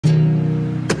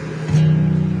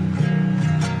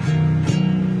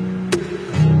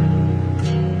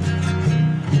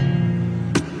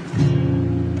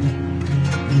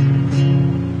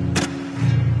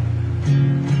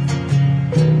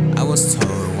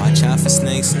Watch out for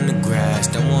snakes in the grass,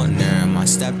 don't want them. I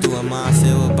stepped through a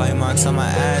minefield with bite marks on my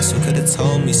ass. Who could've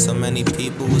told me so many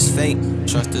people was fake?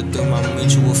 Trusted through my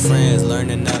mutual friends, learned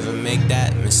to never make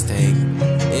that mistake.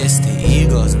 It's the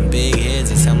egos and big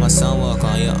heads. I tell my son, walk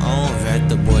on your own. Vet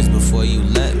the boys before you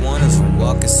let one of them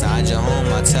walk inside your home.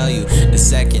 I tell you, the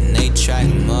second they track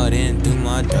mud in through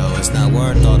my door, it's not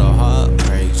worth all the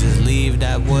heartbreak. Just leave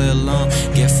that boy alone.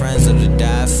 Get friends that'll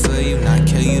die for you, not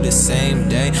kill you the same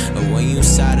day. Or when you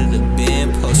side of the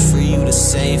bin, post for you to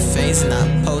save face. And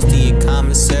I post to your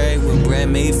commissary with bread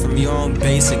made from your own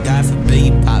base. A guy forbid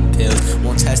you pop pills,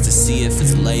 won't test to see if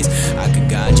it's laced. I could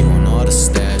guide you on all the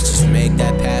steps, just make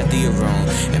that path your own,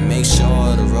 and make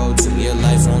sure the road to your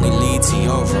life won't